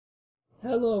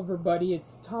Hello everybody,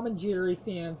 it's Tom and Jerry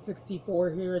Fan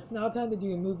 64 here. It's now time to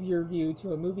do a movie review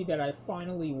to a movie that I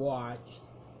finally watched.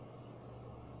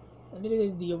 And it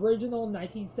is the original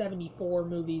 1974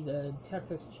 movie, the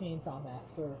Texas Chainsaw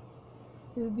Massacre.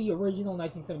 This is the original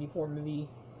 1974 movie.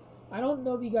 I don't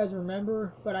know if you guys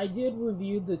remember, but I did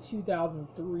review the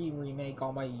 2003 remake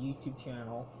on my YouTube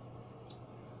channel.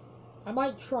 I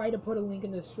might try to put a link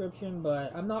in the description,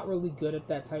 but I'm not really good at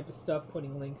that type of stuff,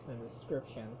 putting links in the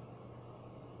description.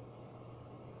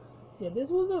 Yeah,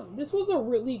 this was a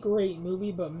really great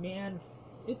movie, but man,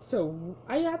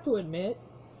 I have to admit,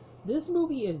 this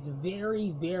movie is very,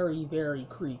 very, very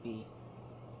creepy.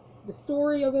 The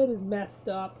story of it is messed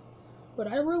up, but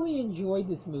I really enjoyed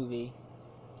this movie.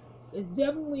 It's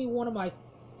definitely one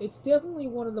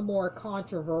of the more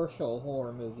controversial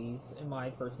horror movies, in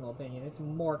my personal opinion. It's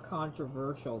more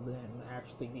controversial than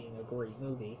actually being a great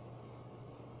movie.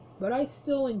 But I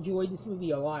still enjoyed this movie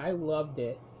a lot. I loved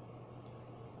it.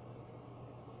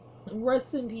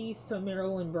 Rest in peace to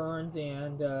Marilyn Burns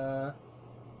and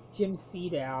Jim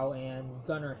Seedow and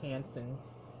Gunnar Hansen.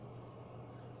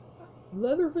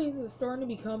 Leatherface is starting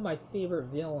to become my favorite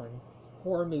villain,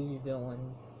 horror movie villain.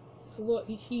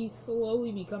 He's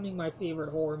slowly becoming my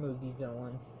favorite horror movie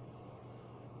villain.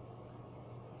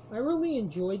 I really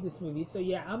enjoyed this movie, so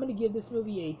yeah, I'm going to give this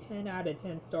movie a 10 out of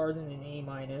 10 stars and an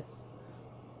A-.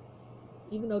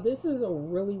 Even though this is a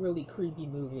really, really creepy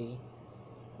movie.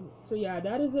 So yeah,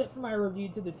 that is it for my review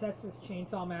to the Texas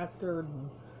Chainsaw Massacre,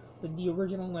 the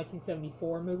original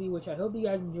 1974 movie, which I hope you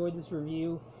guys enjoyed this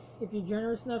review. If you're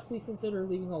generous enough, please consider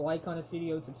leaving a like on this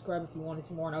video, subscribe if you want to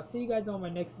see more, and I'll see you guys on my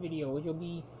next video, which will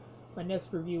be my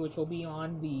next review, which will be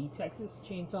on the Texas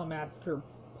Chainsaw Massacre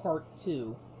Part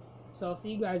 2. So I'll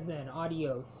see you guys then.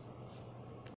 Adios.